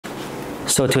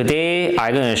So today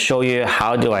I'm going to show you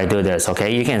how do I do this.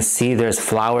 Okay, you can see there's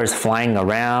flowers flying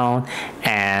around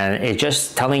and it's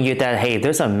just telling you that hey,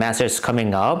 there's a message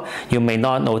coming up. You may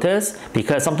not notice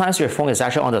because sometimes your phone is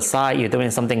actually on the side, you're doing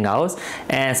something else,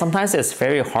 and sometimes it's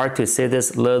very hard to see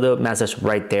this little message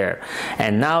right there.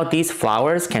 And now these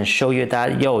flowers can show you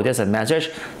that yo, there's a message,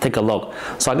 take a look.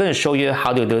 So I'm going to show you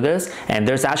how to do this, and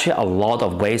there's actually a lot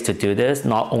of ways to do this,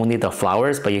 not only the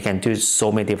flowers, but you can do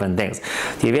so many different things.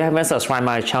 If you haven't subscribed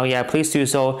my channel yet, please do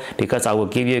so, because I will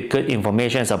give you good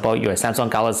information about your Samsung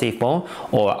Galaxy phone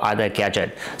or other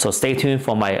gadget. So stay tuned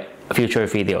for my future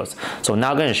videos. So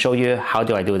now I'm going to show you how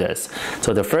do I do this.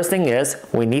 So the first thing is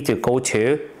we need to go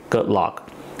to Good Lock.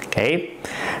 Okay,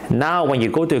 now when you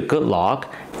go to Good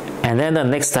Lock, and then the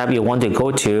next step you want to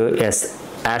go to is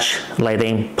Edge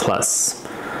Lighting Plus.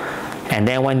 And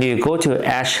then when you go to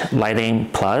Edge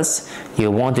Lighting Plus, you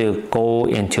want to go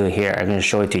into here. I'm going to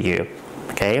show it to you.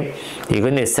 Okay, you're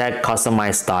going to set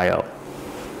Customize Style.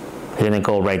 You're going to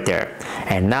go right there.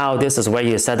 And now this is where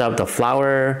you set up the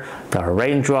flower, the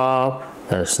raindrop,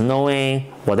 the snowing,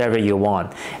 whatever you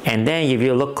want. And then if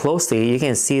you look closely, you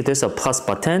can see there's a plus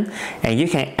button and you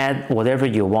can add whatever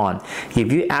you want.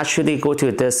 If you actually go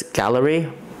to this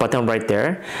gallery button right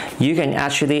there, you can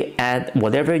actually add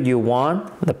whatever you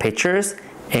want, the pictures,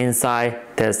 inside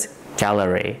this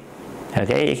gallery.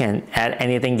 Okay, you can add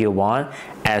anything you want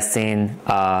as in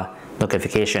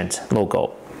notifications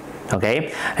logo.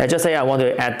 Okay, let's just say I want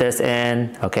to add this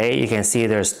in. Okay, you can see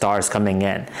there's stars coming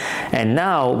in. And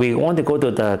now we want to go to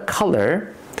the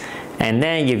color, and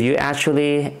then if you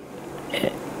actually,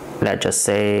 let's just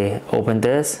say open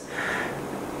this,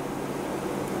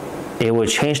 it will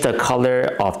change the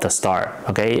color of the star.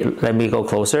 Okay, let me go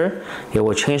closer. It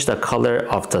will change the color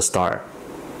of the star.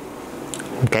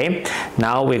 Okay,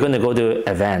 now we're going to go to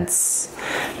Events.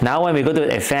 Now when we go to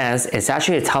Events, it's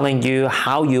actually telling you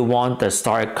how you want the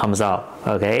star comes out.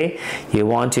 Okay, you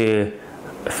want to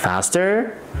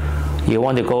faster, you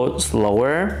want to go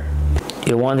slower,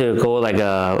 you want to go like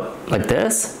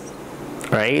this,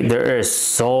 right? There is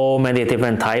so many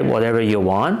different type, whatever you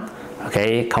want.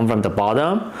 Okay, come from the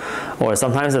bottom, or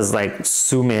sometimes it's like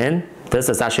zoom in. This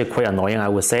is actually quite annoying, I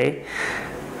would say.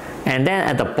 And then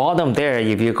at the bottom there,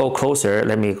 if you go closer,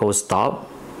 let me go stop.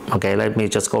 Okay, let me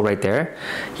just go right there.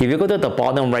 If you go to the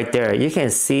bottom right there, you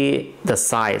can see the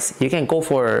size. You can go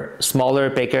for smaller,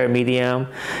 bigger, medium.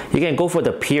 You can go for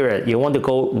the period. You want to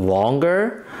go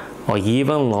longer or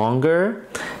even longer.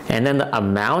 And then the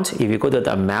amount, if you go to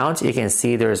the amount, you can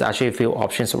see there's actually a few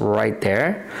options right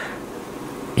there.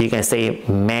 You can say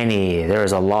many.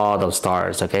 There's a lot of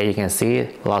stars. Okay, you can see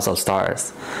lots of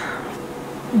stars.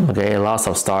 Okay, lots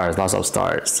of stars, lots of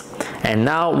stars. And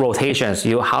now rotations,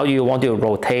 how you want to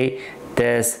rotate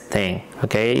this thing.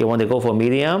 Okay, you want to go for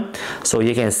medium, so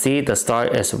you can see the star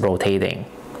is rotating.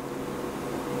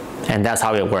 And that's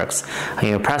how it works. And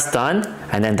you press done,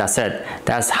 and then that's it.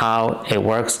 That's how it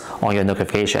works on your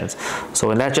notifications. So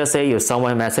let's just say if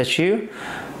someone messaged you,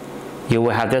 you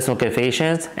will have this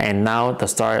notifications, and now the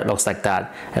star looks like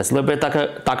that. It's a little bit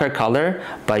darker color,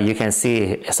 but you can see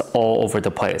it's all over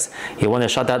the place. You want to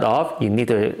shut that off, you need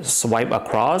to swipe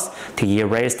across to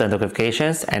erase the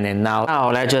notifications. And then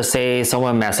now let's just say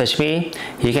someone messaged me.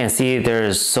 You can see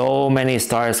there's so many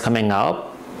stars coming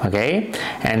up. Okay,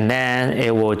 and then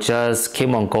it will just keep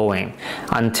on going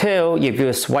until if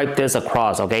you swipe this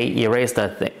across. Okay, erase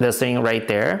this thing right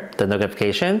there, the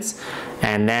notifications,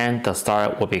 and then the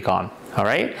star will be gone. All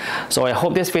right, so I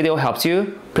hope this video helps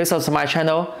you. Please subscribe to my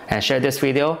channel and share this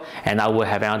video, and I will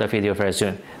have another video very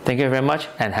soon. Thank you very much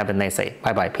and have a nice day.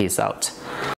 Bye bye, peace out.